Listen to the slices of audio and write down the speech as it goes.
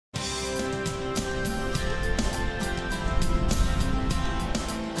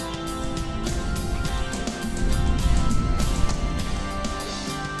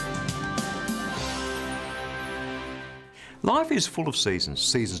Life is full of seasons.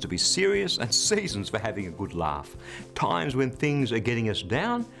 Seasons to be serious and seasons for having a good laugh. Times when things are getting us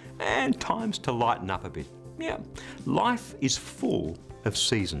down and times to lighten up a bit. Yeah, life is full of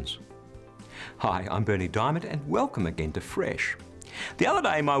seasons. Hi, I'm Bernie Diamond and welcome again to Fresh. The other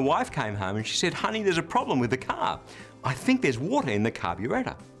day my wife came home and she said, "Honey, there's a problem with the car. I think there's water in the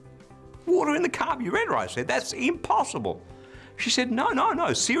carburettor." "Water in the carburettor?" I said. "That's impossible." She said,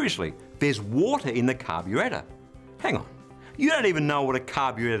 No, seriously, there's water in the carburettor." Hang on, you don't even know what a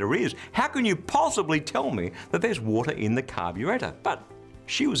carburettor is. How can you possibly tell me that there's water in the carburettor? But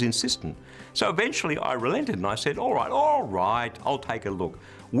she was insistent. So eventually I relented and I said, all right, I'll take a look.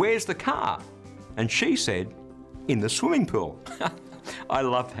 "Where's the car?" And she said, "In the swimming pool." I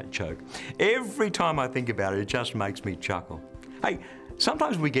love that joke. Every time I think about it, it just makes me chuckle. Hey,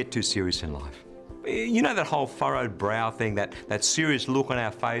 sometimes we get too serious in life. You know that whole furrowed brow thing, that serious look on our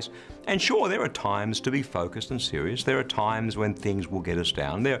face? And sure, there are times to be focused and serious. There are times when things will get us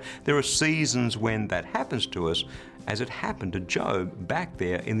down. There are seasons when that happens to us, as it happened to Job back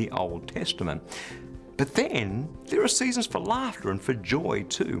there in the Old Testament. But then there are seasons for laughter and for joy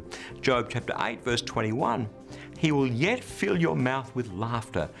too. Job chapter 8 verse 21, "He will yet fill your mouth with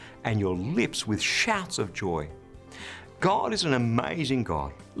laughter and your lips with shouts of joy." God is an amazing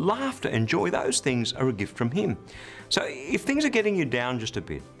God. Laughter and joy, those things are a gift from Him. So if things are getting you down just a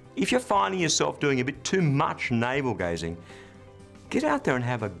bit, if you're finding yourself doing a bit too much navel gazing, get out there and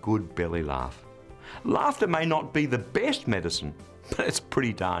have a good belly laugh. Laughter may not be the best medicine, but it's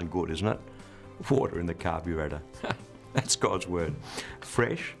pretty darn good, isn't it? Water in the carburettor. That's God's word.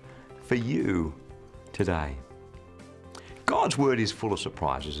 Fresh for you today. God's word is full of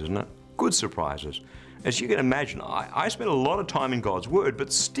surprises, isn't it? Good surprises. As you can imagine, I spend a lot of time in God's word,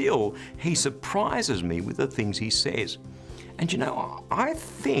 but still He surprises me with the things He says. And you know, I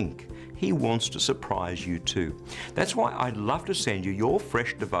think He wants to surprise you too. That's why I'd love to send you your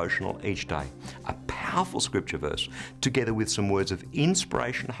Fresh devotional each day. A powerful scripture verse, together with some words of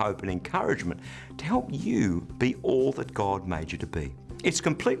inspiration, hope and encouragement to help you be all that God made you to be. It's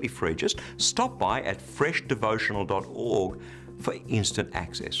completely free. Just stop by at freshdevotional.org for instant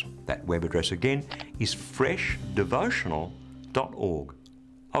access. That web address again is freshdevotional.org.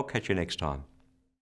 I'll catch you next time.